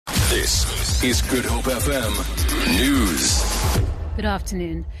This is Good Hope FM News. Good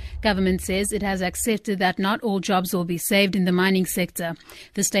afternoon. Government says it has accepted that not all jobs will be saved in the mining sector.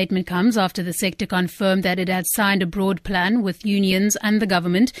 The statement comes after the sector confirmed that it had signed a broad plan with unions and the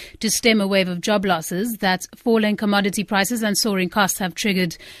government to stem a wave of job losses that falling commodity prices and soaring costs have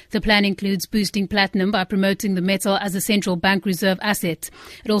triggered. The plan includes boosting platinum by promoting the metal as a central bank reserve asset.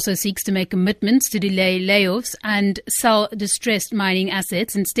 It also seeks to make commitments to delay layoffs and sell distressed mining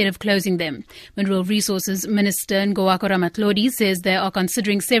assets instead of closing them. Mineral Resources Minister Ngoako Ramatlhodi says they are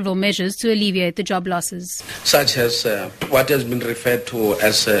considering several measures to alleviate the job losses. Such as what has been referred to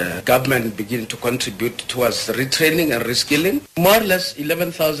as government beginning to contribute towards retraining and reskilling. More or less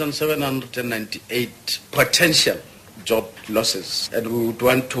 11,798 potential job losses, and we would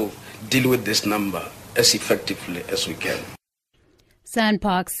want to deal with this number as effectively as we can.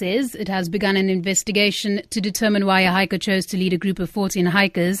 Sandpark says it has begun an investigation to determine why a hiker chose to lead a group of 14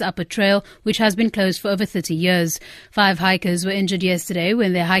 hikers up a trail which has been closed for over 30 years. 5 hikers were injured yesterday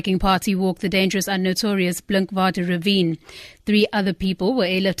when their hiking party walked the dangerous and notorious Blinkwater ravine. 3 other people were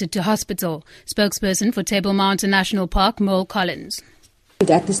airlifted to hospital. Spokesperson for Table Mountain National Park, Mole Collins.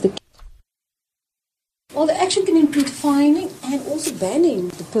 That is the Well, the action can include fining and also banning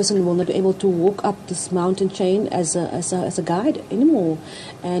the person who will not be able to walk up this mountain chain as a guide anymore.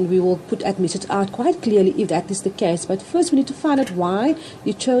 And we will put that message out quite clearly if that is the case. But first we need to find out why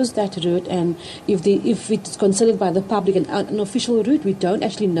you chose that route, and if it's considered by the public an official route. We don't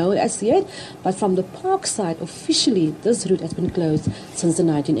actually know as yet. But from the park side, officially, this route has been closed since the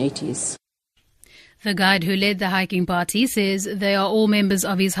 1980s. The guide who led the hiking party says they are all members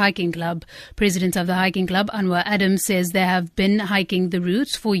of his hiking club. President of the hiking club, Anwar Adams, says they have been hiking the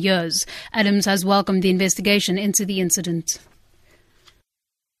route for years. Adams has welcomed the investigation into the incident.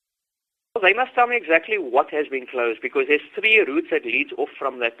 They must tell me exactly what has been closed, because there's 3 routes that leads off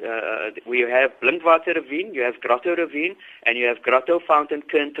from that. We have Blinkwater Ravine, you have Grotto Ravine, and you have Grotto Fountain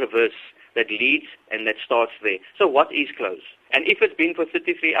Kern Traverse that leads and that starts there. So what is closed? And if it's been for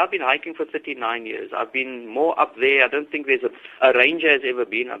 33, I've been hiking for 39 years. I've been more up there. I don't think there's a ranger has ever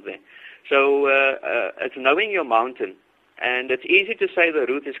been up there. So it's knowing your mountain. And it's easy to say the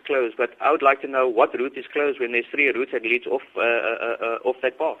route is closed, but I would like to know what route is closed when there's 3 routes that leads off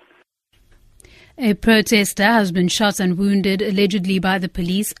that path. A protester has been shot and wounded allegedly by the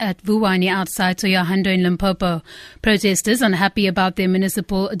police at Vuwani outside Thohoyandou in Limpopo. Protesters, unhappy about their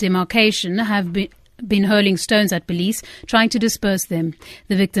municipal demarcation, have been hurling stones at police, trying to disperse them.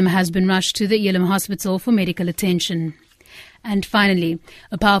 The victim has been rushed to the Elim hospital for medical attention. And finally,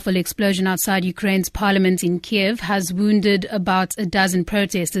 a powerful explosion outside Ukraine's parliament in Kiev has wounded about a dozen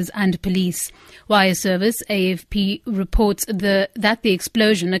protesters and police. Wire service AFP reports that the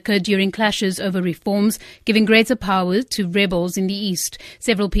explosion occurred during clashes over reforms, giving greater power to rebels in the east.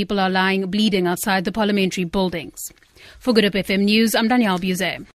 Several people are lying bleeding outside the parliamentary buildings. For Good Hope FM News, I'm Danielle Buse.